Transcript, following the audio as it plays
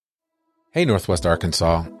Hey, Northwest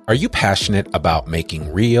Arkansas. Are you passionate about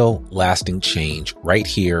making real, lasting change right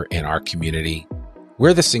here in our community?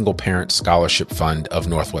 We're the Single Parent Scholarship Fund of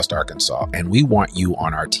Northwest Arkansas, and we want you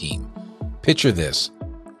on our team. Picture this.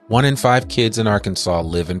 1 in 5 kids in Arkansas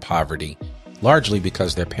live in poverty, largely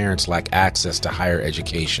because their parents lack access to higher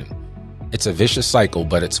education. It's a vicious cycle,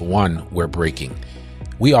 but it's one we're breaking.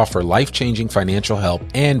 We offer life-changing financial help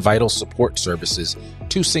and vital support services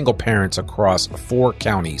to single parents across 4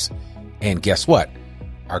 counties. And guess what?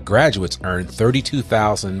 Our graduates earn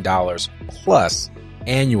 $32,000 plus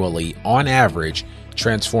annually on average,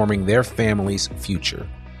 transforming their family's future.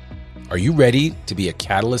 Are you ready to be a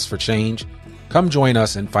catalyst for change? Come join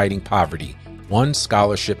us in fighting poverty, one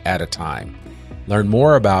scholarship at a time. Learn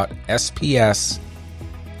more about spsfnwa.org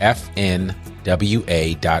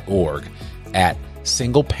at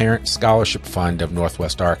Single Parent Scholarship Fund of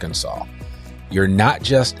Northwest Arkansas. You're not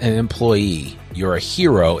just an employee, you're a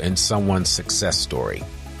hero in someone's success story.